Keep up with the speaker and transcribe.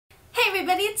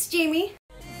everybody, it's Jamie.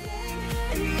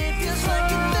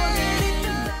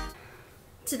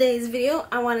 Today's video,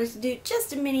 I wanted to do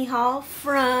just a mini haul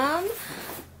from,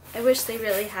 I wish they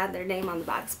really had their name on the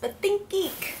box, but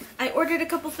ThinkGeek. I ordered a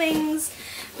couple things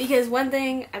because one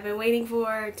thing I've been waiting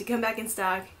for to come back in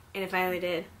stock, and it finally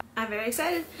did. I'm very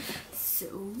excited.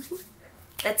 So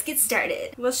let's get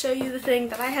started. We'll show you the thing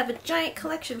that I have a giant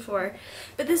collection for,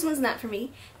 but this one's not for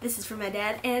me. This is for my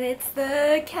dad, and it's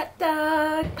the cat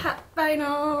dog pop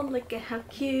vinyl. Look at how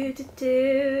cute it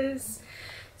is.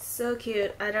 So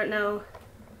cute. I don't know.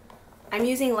 I'm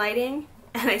using lighting,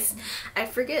 and I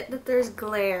forget that there's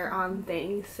glare on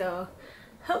things, so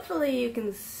hopefully you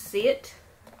can see it.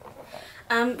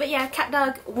 But yeah, cat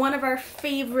dog, one of our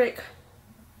favorite,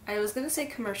 I was gonna say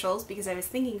commercials because I was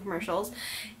thinking commercials.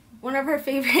 One of our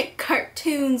favorite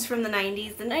cartoons from the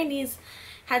 90s. The 90s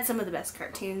had some of the best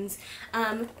cartoons.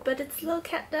 But it's a little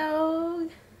cat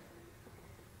dog.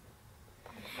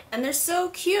 And they're so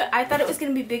cute. I thought it was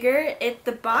going to be bigger.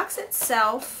 The box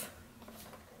itself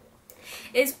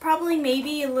is probably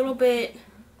maybe a little bit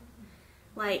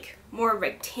like more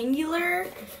rectangular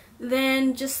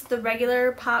than just the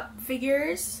regular pop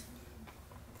figures.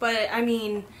 But I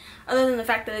mean, other than the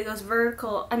fact that it goes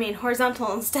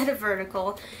horizontal instead of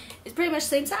vertical, it's pretty much the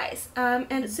same size.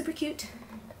 And it's super cute.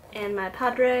 And my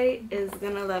padre is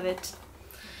gonna love it.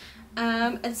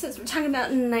 And since we're talking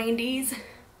about 90s,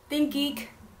 ThinkGeek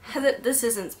has it. This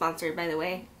isn't sponsored, by the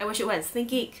way. I wish it was.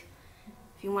 ThinkGeek,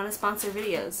 if you want to sponsor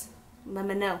videos, let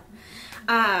me know.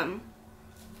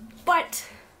 But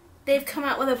they've come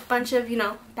out with a bunch of,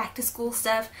 back to school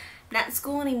stuff. Not in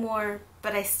school anymore,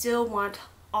 but I still want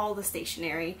all the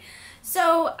stationery.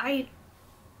 So I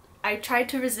tried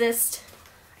to resist.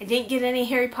 I didn't get any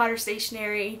Harry Potter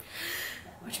stationery,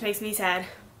 which makes me sad.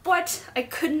 But I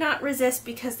could not resist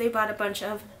because they bought a bunch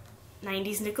of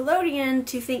 90s Nickelodeon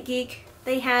to ThinkGeek.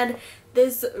 They had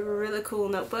this really cool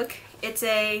notebook. It's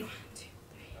a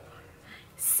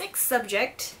 6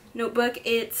 subject notebook.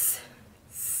 It's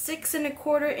 6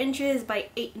 1/4 inches by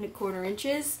 8 1/4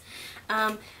 inches.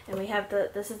 And we have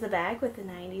this is the bag with the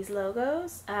 90s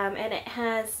logos. And it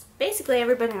has basically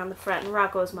everybody on the front.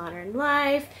 Rocko's Modern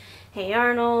Life, Hey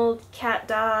Arnold, Cat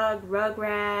Dog,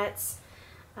 Rugrats.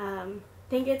 I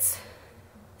think is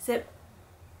it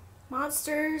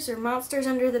Monsters or Monsters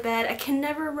Under the Bed? I can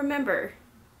never remember.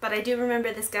 But I do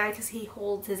remember this guy because he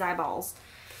holds his eyeballs.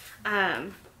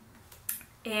 And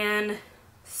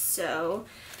so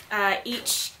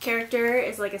each character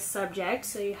is like a subject.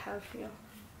 So you have,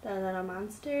 the little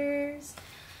monsters,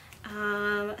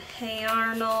 Hey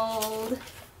Arnold,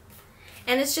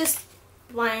 and it's just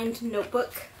blind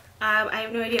notebook. I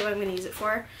have no idea what I'm going to use it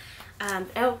for.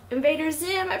 Oh, Invader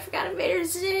Zim! I forgot Invader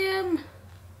Zim!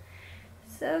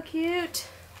 So cute.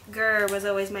 Grr was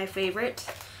always my favorite.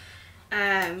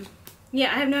 Yeah,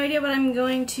 I have no idea what I'm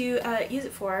going to use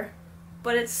it for,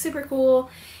 but it's super cool,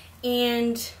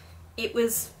 and it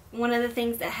was one of the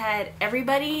things that had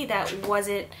everybody that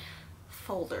wasn't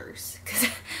folders, because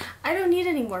I don't need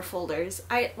any more folders.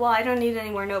 I don't need any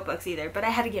more notebooks either, but I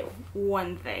had to get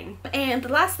one thing. And the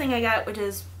last thing I got, which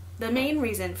is the main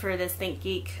reason for this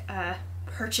ThinkGeek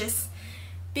purchase,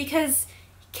 because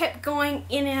he kept going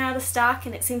in and out of stock,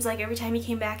 and it seems like every time he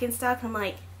came back in stock, I'm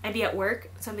like, I'd be at work,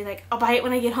 so I'd be like, I'll buy it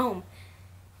when I get home,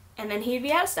 and then he'd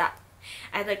be out of stock.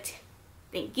 I looked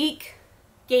ThinkGeek,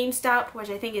 GameStop, which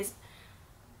I think is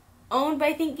owned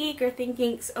by ThinkGeek, or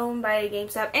ThinkGeek's owned by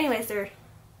GameStop. Anyways, they're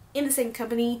in the same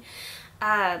company.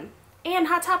 And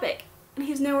Hot Topic. And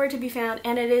he's nowhere to be found.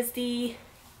 And it is the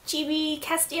Chibi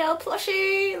Castiel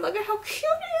plushie. Look at how cute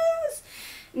it is.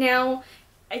 Now,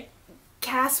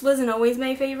 Cass wasn't always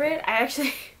my favorite.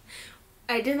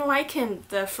 I didn't like him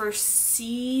the first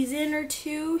season or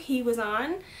 2 he was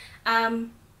on.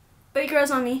 But he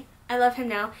grows on me. I love him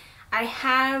now. I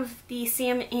have the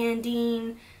Sam and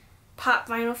Dean pop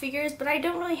vinyl figures, but I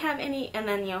don't really have any. And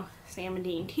then, Sam and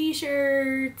Dean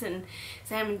t-shirts and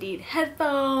Sam and Dean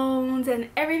headphones and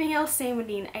everything else Sam and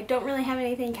Dean. I don't really have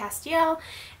anything Castiel,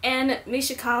 and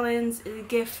Misha Collins is a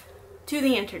gift to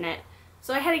the internet.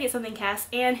 So I had to get something Cass,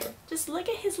 and just look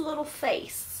at his little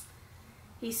face.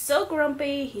 He's so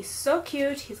grumpy, he's so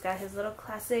cute, he's got his little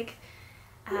classic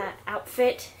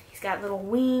outfit, he's got little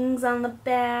wings on the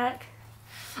back.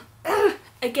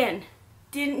 Again,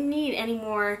 didn't need any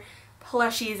more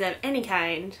plushies of any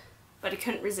kind, but I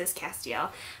couldn't resist Castiel.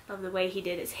 Love the way he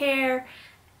did his hair,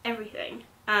 everything.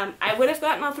 I would have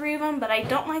gotten all 3 of them, but I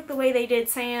don't like the way they did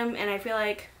Sam, and I feel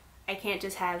like I can't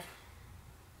just have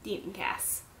Dean and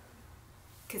Cass,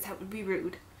 because that would be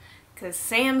rude. Because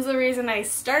Sam's the reason I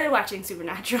started watching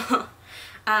Supernatural.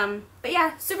 But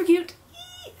yeah, super cute.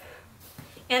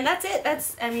 And that's it.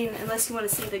 That's, I mean, unless you want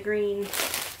to see the green.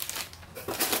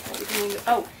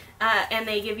 Oh, and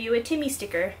they give you a Timmy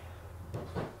sticker.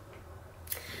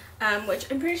 Which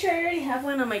I'm pretty sure I already have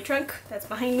one on my trunk. That's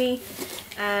behind me.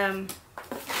 But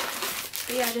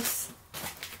yeah, just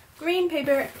green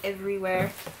paper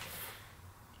everywhere.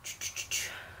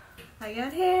 I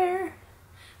got hair.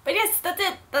 But yes, that's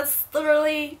it. That's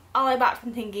literally all I bought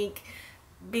from ThinkGeek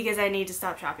because I need to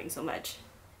stop shopping so much.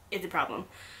 It's a problem.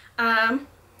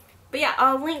 But yeah,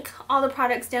 I'll link all the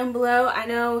products down below. I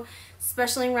know,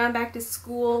 especially around back to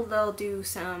school, they'll do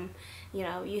some, you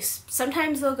know,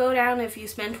 sometimes they'll go down if you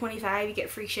spend $25, you get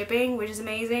free shipping, which is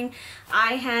amazing.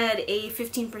 I had a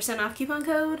 15% off coupon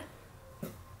code.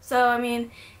 So, I mean,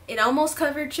 it almost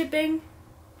covered shipping.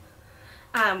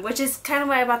 Which is kind of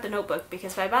why I bought the notebook,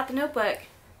 because if I bought the notebook,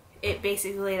 it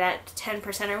basically, that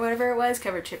 10% or whatever it was,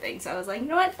 covered shipping. So I was like, you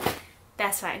know what?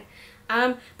 That's fine.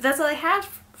 But that's all I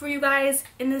have for you guys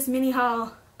in this mini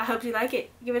haul. I hope you like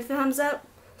it. Give it a thumbs up.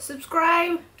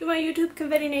 Subscribe to my YouTube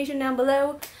Confetti Nation down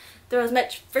below. Throw as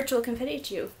much virtual confetti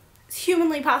at you as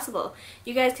humanly possible.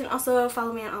 You guys can also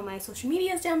follow me on all my social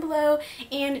medias down below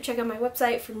and check out my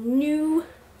website for new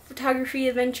photography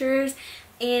adventures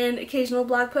and occasional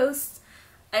blog posts.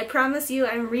 I promise you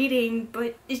I'm reading,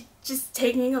 but it's just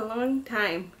taking a long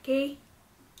time, okay?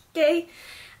 Okay?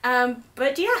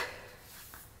 But yeah,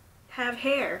 have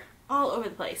hair all over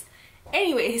the place.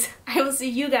 Anyways, I will see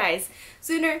you guys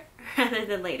sooner rather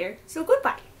than later, so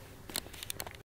goodbye.